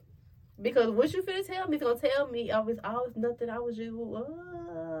shit? Because what you finna tell me is gonna tell me it's always nothing. I was you.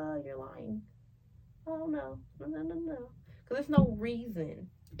 You're lying. Oh no. Because there's no reason.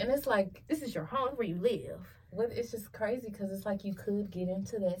 And it's like, this is your home, where you live. What? It's just crazy because it's like you could get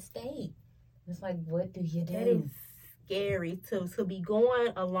into that state. It's like, what do you do? That is scary to be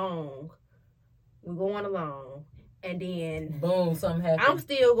going along. We're going along, and then boom, something happens. I'm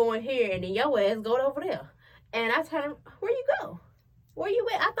still going here, and then your ass going over there. And I tell him, where you go? Where you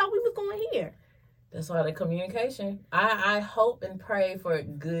at? I thought we was going here. That's why the communication. I hope and pray for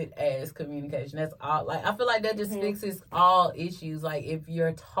good ass communication. That's all. Like, I feel like that just fixes all issues. Like, if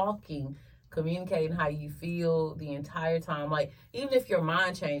you're talking, communicating how you feel the entire time. Like, even if your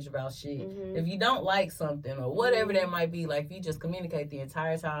mind changed about shit, if you don't like something or whatever that might be, like, if you just communicate the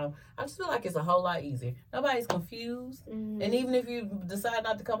entire time, I just feel like it's a whole lot easier. Nobody's confused. And even if you decide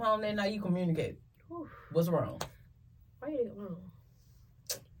not to come home that night, you communicate. What's wrong? Why you get wrong?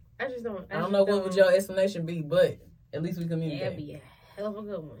 I don't know what would your explanation be, but at least we communicate. Yeah, it'd be a hell of a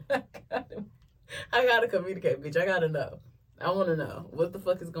good one. I gotta communicate, bitch. I gotta know. I want to know what the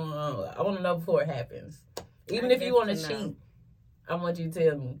fuck is going on. I want to know before it happens. Even if you want to cheat, I want you to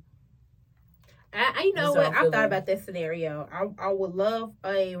tell me. You know what? I thought about that scenario. I would love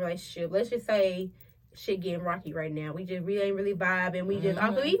a relationship. Let's just say shit getting rocky right now. We just really ain't really vibing. We just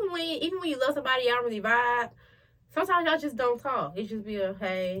even when you love somebody, y'all really vibe. Sometimes y'all just don't talk. It just be a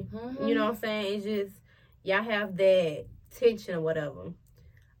hey, you know what I'm saying? It's just y'all have that tension or whatever.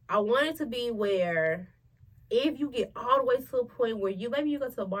 I want it to be where if you get all the way to a point where maybe you go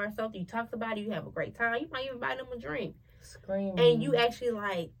to a bar or something, you talk to somebody, you have a great time, you might even buy them a drink. Screaming. And you actually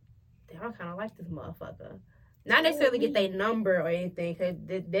like, damn, I kind of like this motherfucker. Not necessarily get their number or anything, because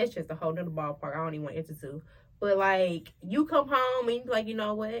that's just a whole nother ballpark. I don't even want to enter to. But like, you come home and you be like, you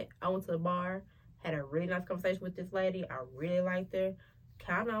know what? I went to the bar, had a really nice conversation with this lady. I really liked her.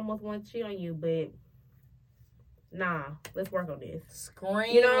 Kind of almost want to cheat on you, but nah, let's work on this.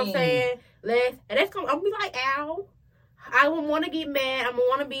 Screaming. You know what I'm saying? I'm gonna be like, ow. I would want to get mad. I'm gonna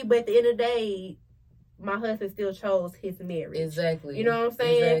want to be, but at the end of the day, my husband still chose his marriage. Exactly. You know what I'm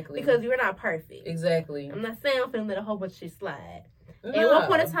saying? Exactly. Because you're not perfect. Exactly. I'm not saying I'm finna let a whole bunch of shit slide. No. At one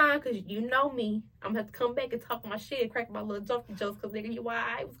point in time, because you know me, I'm gonna have to come back and talk my shit and crack my little junkie jokes, because nigga, you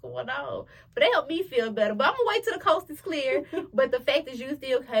why? What's going on? But they help me feel better. But I'm gonna wait till the coast is clear. But the fact that you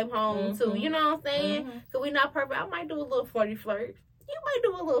still came home too, you know what I'm saying? So we're not perfect. I might do a little flirty flirt. You might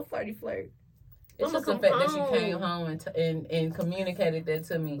do a little flirty flirt. It's just the fact that you came home and communicated that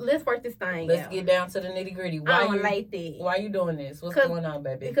to me. Let's work this thing Let's out. Get down to the nitty gritty. I don't like that. Why you doing this? What's going on,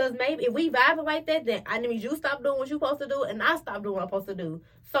 baby? Because maybe if we vibe like that, then I mean you stop doing what you're supposed to do, and I stop doing what I'm supposed to do.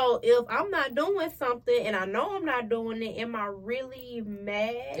 So if I'm not doing something and I know I'm not doing it, am I really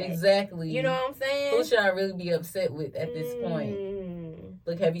mad? Exactly. You know what I'm saying? Who should I really be upset with at this point?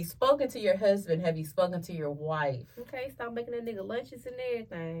 Look, have you spoken to your husband? Have you spoken to your wife? Okay, stop making that nigga lunches and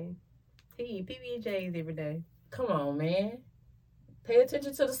everything. He eat PB&Js every day. Come on, man. Pay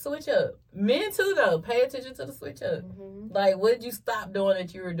attention to the switch up. Men too, though. Pay attention to the switch up. Like, what did you stop doing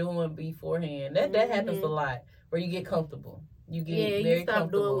that you were doing beforehand? That happens a lot, where you get comfortable. You get very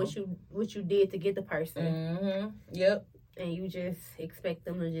comfortable. You stop doing what you did to get the person. Yep. And you just expect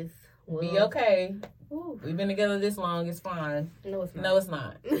them to just be okay. Ooh. We've been together this long. It's fine. No, it's not. No, it's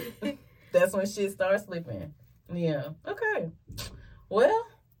not. That's when shit starts slipping. Yeah. Okay. Well.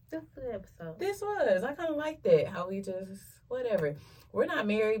 This was a good episode. This was. I kind of like that. How we just, whatever. We're not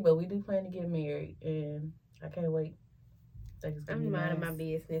married, but we do plan to get married. And I can't wait. I'm minding my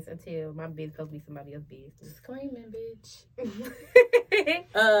business until my business supposed to be somebody else's business. Screaming, bitch.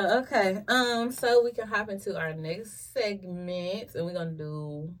 Okay. So we can hop into our next segment. And we're going to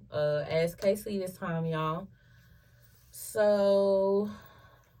do Ask Casey this time, y'all. So,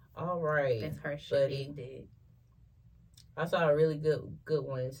 all right. That's her shit, buddy. I saw a really good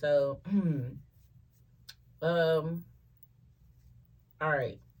one. So, all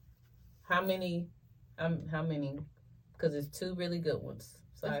right. How many? Because it's two really good ones.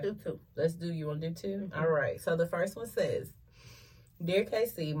 So let's do two. Let's do. You want to do two? All right. So the first one says, "Dear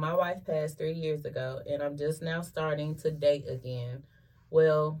KC, my wife passed 3 years ago, and I'm just now starting to date again.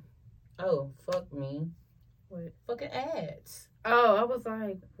 Well, oh fuck me, what? Fucking ads. Oh, I was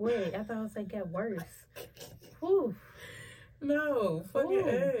like, wait, I thought I was like, get worse. Whew. No, fucking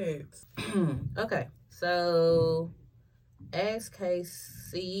eggs. Okay, so ask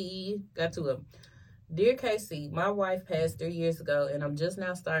KC. Got two of them. Dear KC, my wife passed 3 years ago and I'm just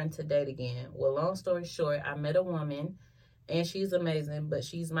now starting to date again. Well, long story short, I met a woman and she's amazing, but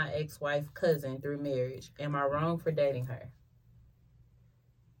she's my ex-wife cousin through marriage. Am I wrong for dating her?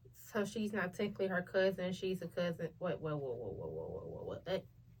 So she's not technically her cousin. She's a cousin. What?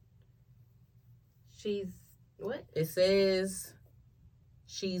 She's what? It says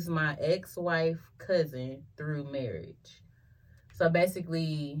she's my ex-wife cousin through marriage. So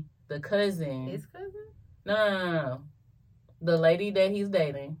basically, the cousin. His cousin? No. The lady that he's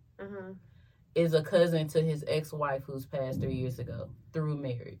dating Uh-huh. is a cousin to his ex-wife who's passed 3 years ago through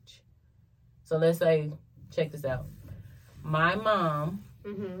marriage. So let's say, check this out. My mom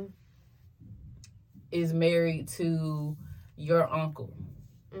is married to your uncle.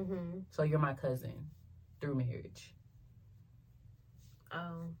 So you're my cousin through marriage.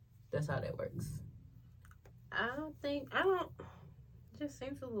 Oh. That's how that works. It just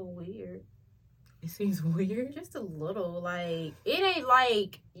seems a little weird. It seems weird? Just a little. Like, it ain't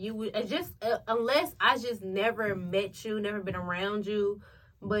like you would, unless I just never met you, never been around you.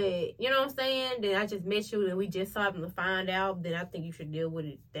 But, you know what I'm saying? Then I just met you and we just saw him to find out. Then I think you should deal with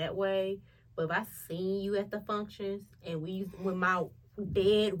it that way. But if I seen you at the functions and when my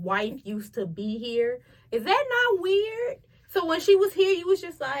dead wife used to be here, is that not weird? So when she was here, you was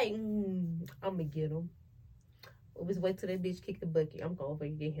just like, I'm going to get him. Let's wait till that bitch kick the bucket. I'm going over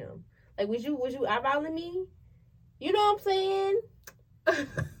and get him. Like, was you eyeballing me? You know what I'm saying?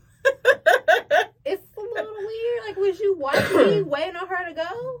 It's a little weird. Like, was you watching me, waiting on her to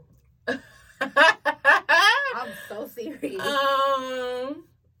go? I'm so serious.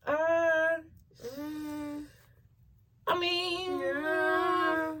 I mean,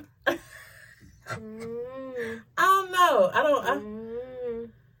 yeah. I don't know. I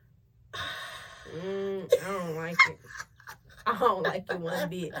don't like it. I don't like it one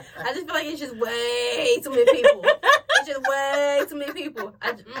bit. I just feel like it's just way too many people. It's just way too many people.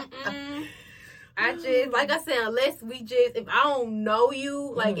 I just, like I said, if I don't know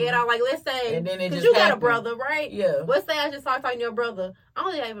you, like, and I like, let's say, because you got a brother, right? Yeah. Let's say I just started talking to your brother. I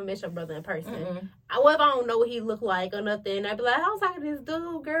don't think I even met your brother in person. What if I don't know what he looked like or nothing? I'd be like, I was talking to this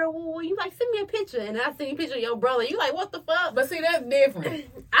dude, girl. Well, you like, send me a picture. And I send you a picture of your brother. You like, what the fuck? But see, that's different.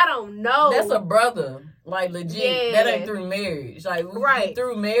 I don't know. That's a brother. Like, legit. Yeah. That ain't through marriage. Like, right.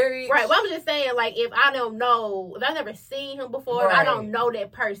 Through marriage. Right. Well, I'm just saying, like, if I don't know, if I've never seen him before, right. I don't know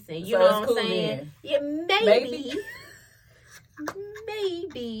that person. You know what I'm saying? Then. Yeah, maybe.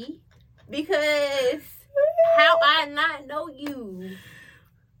 Maybe. Because how I not know you?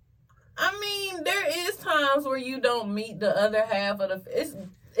 I mean, there is times where you don't meet the other half of if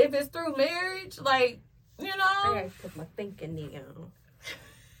it's through marriage, like, you know. I gotta put my thinking down.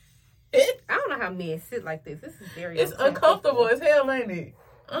 I don't know how men sit like this. This is very uncomfortable as hell, ain't it?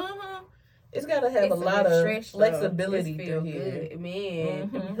 It's gotta have a lot of flexibility through here. Good. Man,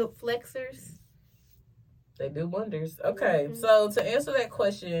 hip flexors. They do wonders. Okay, so to answer that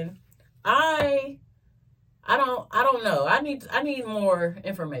question, I don't know. I need more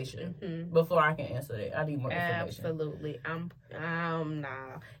information before I can answer that. I need more information. Absolutely. I'm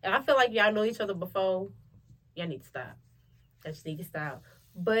nah. And I feel like y'all know each other before. Y'all need to stop. I just need to stop.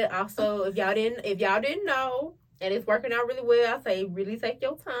 But also, if y'all didn't know, and it's working out really well, I say really take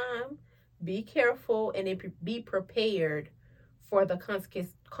your time, be careful, and then be prepared for the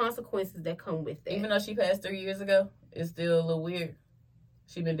consequences that come with that. Even though she passed 3 years ago, it's still a little weird.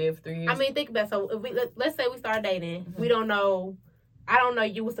 She been dead for 3 years. I mean, think about it. So if let's say we start dating, we don't know. I don't know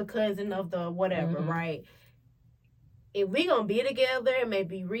you was a cousin of the whatever, right? If we gonna be together and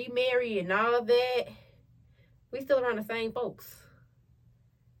maybe remarry and all that, we still around the same folks.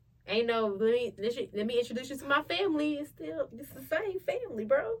 Ain't no, let me introduce you to my family. It's the same family,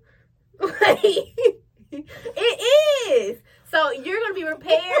 bro. It is. So you're gonna be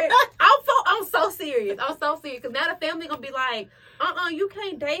prepared. I'm so serious. I'm so serious because now the family gonna be like, you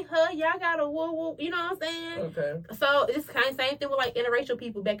can't date her. Y'all gotta woo. You know what I'm saying? Okay. So it's kind of same thing with like interracial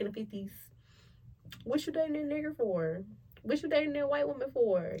people back in the 50s. What you dating that nigger for? What you dating that white woman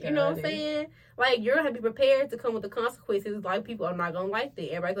for? You know what I'm saying? Like, you're going to be prepared to come with the consequences. Like, people are not going to like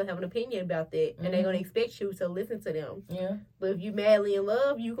that. Everybody's going to have an opinion about that. And they're going to expect you to listen to them. Yeah. But if you madly in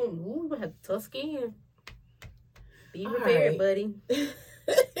love, you're going to have tough skin. Be prepared, buddy.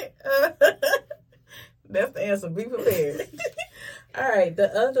 That's the answer. Be prepared. All right.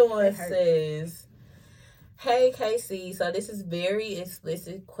 The other one says, Hey, Casey. So this is very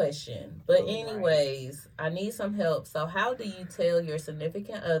explicit question. But anyways, I need some help. So how do you tell your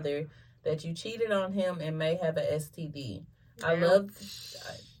significant other that you cheated on him and may have an STD? I love...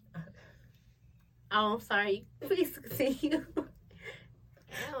 Oh, I'm sorry. Please continue.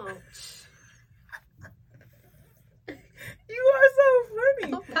 Ouch. You are so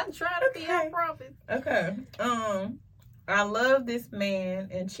funny. I'm not trying to be, I promise. Okay. I love this man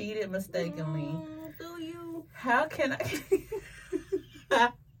and cheated mistakenly. Do you? How can I...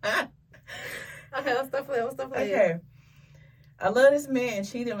 Okay, let's stop playing. Okay. I love this man and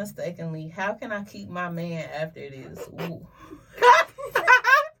cheated mistakenly. How can I keep my man after this? Ooh.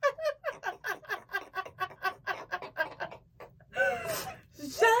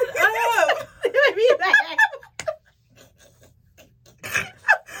 Shut up.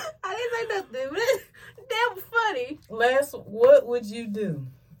 I didn't say nothing. But that was funny. Les, what would you do?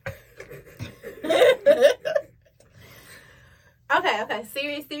 Okay.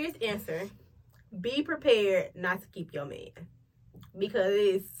 Serious answer. Be prepared not to keep your man. Because it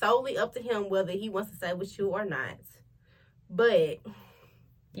is solely up to him whether he wants to stay with you or not. But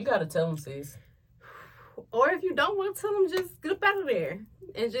you gotta tell him, sis. Or if you don't want to tell him, just get up out of there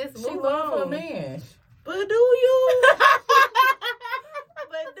and just move on. Her man. But do you?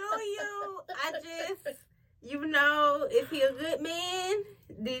 But do you? I just, is he a good man?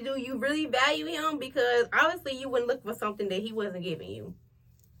 Do you really value him? Because obviously you wouldn't look for something that he wasn't giving you.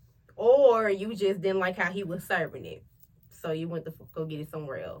 Or you just didn't like how he was serving it. So you went to go get it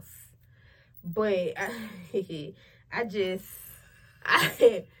somewhere else. But I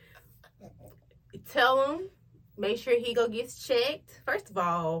tell him, make sure he go gets checked. First of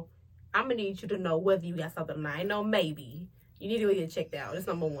all, I'm going to need you to know whether you got something or not. I know maybe. You need to go get checked out. That's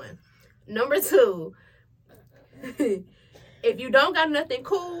number one. Number two, if you don't got nothing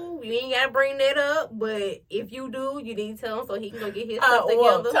cool, you ain't got to bring that up. But if you do, you need to tell him so he can go get his stuff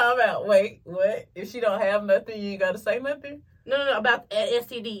together. Time out. Wait, what? If she don't have nothing, you ain't got to say nothing? No, about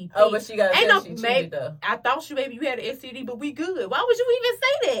STD. Oh, but she got to say she cheated, though. I thought maybe you had an STD, but we good. Why would you even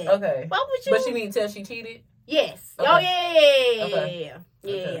say that? Okay. Why would you? But she mean tell she cheated? Yes. Okay. Oh, yeah.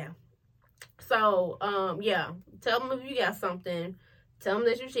 Okay. Yeah. So, tell him if you got something. Tell him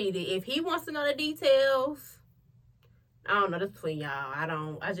that you cheated. If he wants to know the details, I don't know. That's between y'all.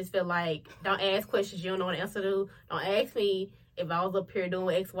 I just feel like don't ask questions you don't know what the answer to. Don't ask me if I was up here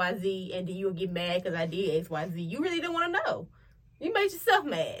doing XYZ and then you would get mad because I did XYZ. You really didn't want to know. You made yourself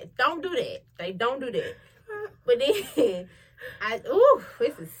mad. Don't do that. Don't do that. But then,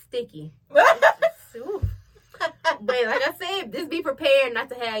 this is sticky. But like I said, just be prepared not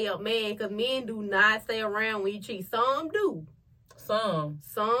to have your man, because men do not stay around when you cheat. Some do.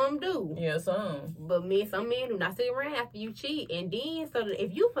 Some do. Yeah, some. But some men do not stay around after you cheat. And then, so that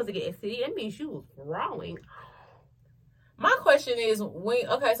if you supposed to get STD, that means you was growing. My question is, so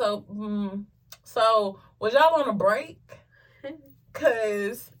was y'all on a break?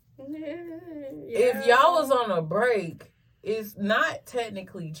 Because if y'all was on a break, it's not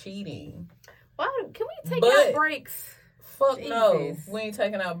technically cheating. Why? Can we take out breaks? Fuck Jesus. No. We ain't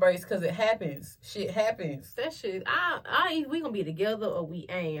taking out breaks because it happens. Shit happens. That shit. We gonna be together or we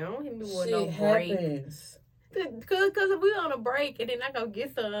ain't. I don't hit me with no break. Happens. Cause if we on a break and then I go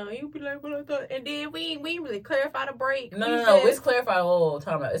get some, you be like, what I thought, and then we ain't really clarify the break. No. It's clarified.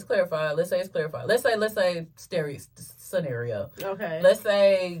 Time out. It's clarified. Let's say it's clarified. Let's say scenario. Okay. Let's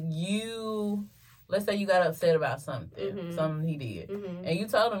say you got upset about something. Something he did. And you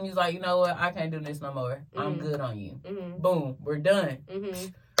told him, you was like, you know what, I can't do this no more. I'm good on you. Boom. We're done.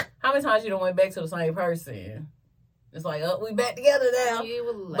 How many times you done went back to the same person? It's like, oh, we back together now.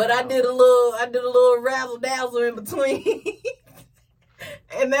 But I did a little razzle dazzle in between.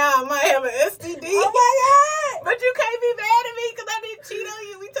 And now I might have an STD. Oh my God. But you can't be mad at me because I didn't cheat on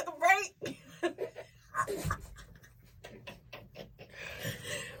you. We took a break.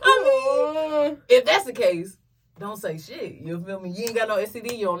 If that's the case, don't say shit. You feel me? You ain't got no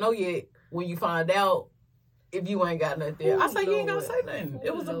STD. You don't know yet when you find out if you ain't got nothing. I say you ain't gonna say nothing.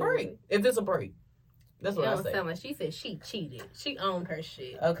 It was a break. If it's a break. That's what I say. Like she said she cheated. She owned her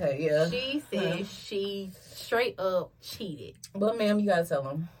shit. Okay, yeah. She said she straight up cheated. But ma'am, you gotta tell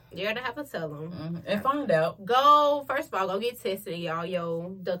them. You're gonna have to tell them. And find out. First of all, go get tested and y'all your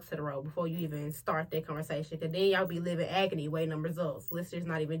ducks in a row before you even start that conversation. Because then y'all be living agony waiting on results. Let's just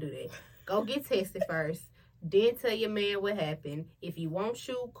not even do that. Go get tested first. Then tell your man what happened. If he wants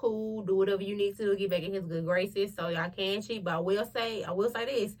you, cool. Do whatever you need to do. Get back in his good graces so y'all can cheat. But I will say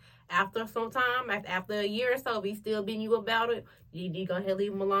this. After some time, after a year or so, if he's still beating you about it, you gonna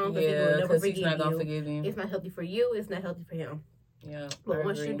leave him alone because he will never forgive you. He's not gonna forgive you. It's not healthy for you. It's not healthy for him. Yeah. But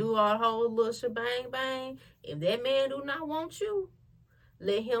once you do all the whole little shebang bang, if that man do not want you,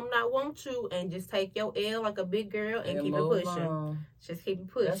 let him not want you and just take your L like a big girl and keep it pushing. On. Just keep it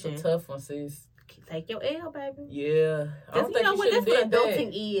pushing. That's a tough one, sis. Take your L, baby. Yeah. I don't think you what that's what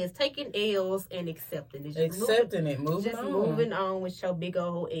adulting is. Taking L's and accepting it. Moving on with your big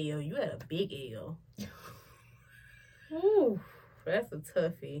old L. You had a big L. Ooh, that's a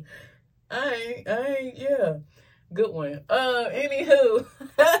toughie. I ain't, yeah. Good one. Anywho,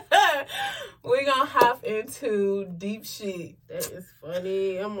 we're gonna hop into deep shit. That is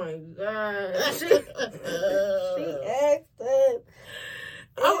funny. Oh my god. She asked us.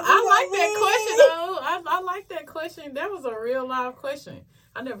 I like that question though. I like that question. That was a real live question.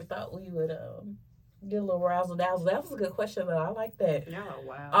 I never thought we would get a little razzle dazzle. That was a good question though. I like that. Oh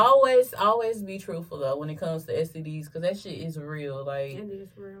wow. Always be truthful though when it comes to STDs because that shit is real. Like it is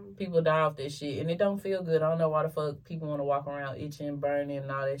real. People die off that shit and it don't feel good. I don't know why the fuck people want to walk around itching, burning,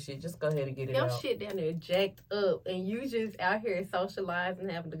 and all that shit. Just go ahead and get it out. Your shit down there jacked up and you just out here socializing,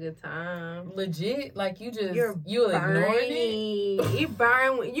 having a good time. Legit, like you're ignoring it. You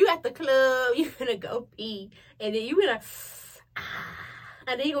burn when you at the club. You gonna go pee and then you gonna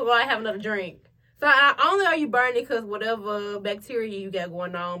and then you gonna go out and have another drink. So not only are you burning because whatever bacteria you got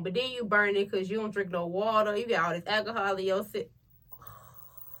going on, but then you burning because you don't drink no water. You got all this alcohol in your sit.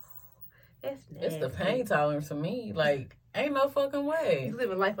 That's nasty. It's the pain tolerance for me. Like, ain't no fucking way. You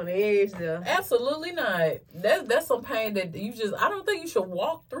living life on the edge, though. Absolutely not. That's some pain that I don't think you should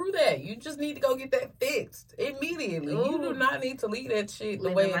walk through that. You just need to go get that fixed immediately. Ooh. You do not need to leave that shit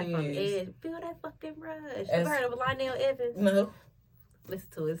the way it is. On the edge. Feel that fucking rush. You heard of Lionel Evans? No. Listen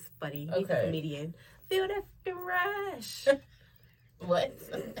to it. It's funny. He's a comedian. Feel that fucking rush. What?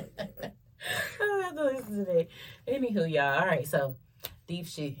 I have to listen to that. Anywho, y'all. All right, so deep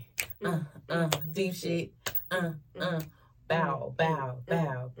shit. Deep shit. Bow. So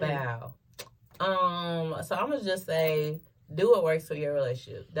I'm gonna just say, do what works for your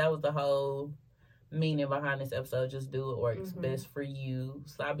relationship. That was the whole meaning behind this episode. Just do what works best for you.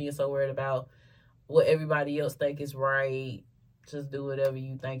 Stop being so worried about what everybody else think is right. Just do whatever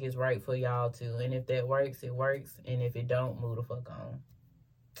you think is right for y'all too. And if that works, it works. And if it don't, move the fuck on.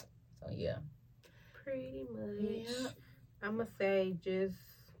 So yeah. Pretty much. Yeah. I'm gonna say just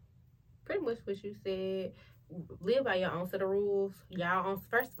pretty much what you said. Live by your own set of rules.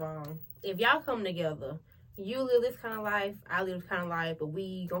 First of all, if y'all come together, you live this kind of life, I live this kind of life, but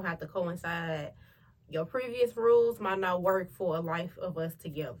we gonna have to coincide. Your previous rules might not work for a life of us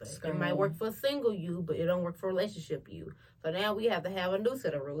together. It might work for a single you, but it don't work for a relationship you. So now we have to have a new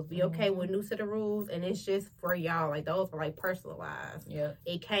set of rules. Be okay with a new set of rules, and it's just for y'all. Like, those are, like, personalized. Yeah.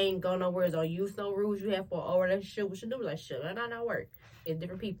 It can't go nowhere. Don't use no rules you have for a relationship. We should do relationship. That not work. It's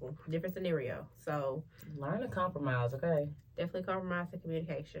different people, different scenario. So learn to compromise, okay? Definitely compromise and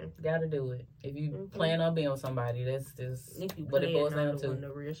communication. Gotta do it. If you plan on being with somebody, that's what it boils down to.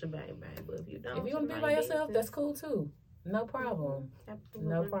 The real shebang bang. But if you don't, if you want to be by yourself, that's cool too. No problem.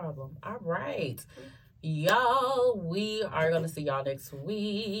 Absolutely. No problem. All right. Y'all, we are going to see y'all next week.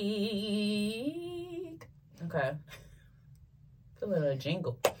 Okay. Feeling a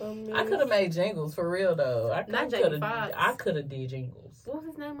jingle. I could have made jingles for real though. I could have did jingles. What was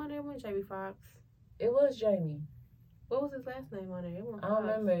his name on there? When Jamie Foxx? It was Jamie. What was his last name on there? I don't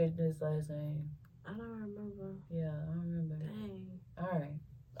remember his last name. I don't remember. Yeah, I don't remember. Dang. All right.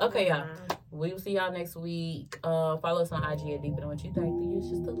 Okay, y'all. We will see y'all next week. Follow us on IG at Deep It On What You Think. The U's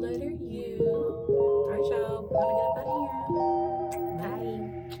just the letter U. All right, y'all. We're gonna get up out of here.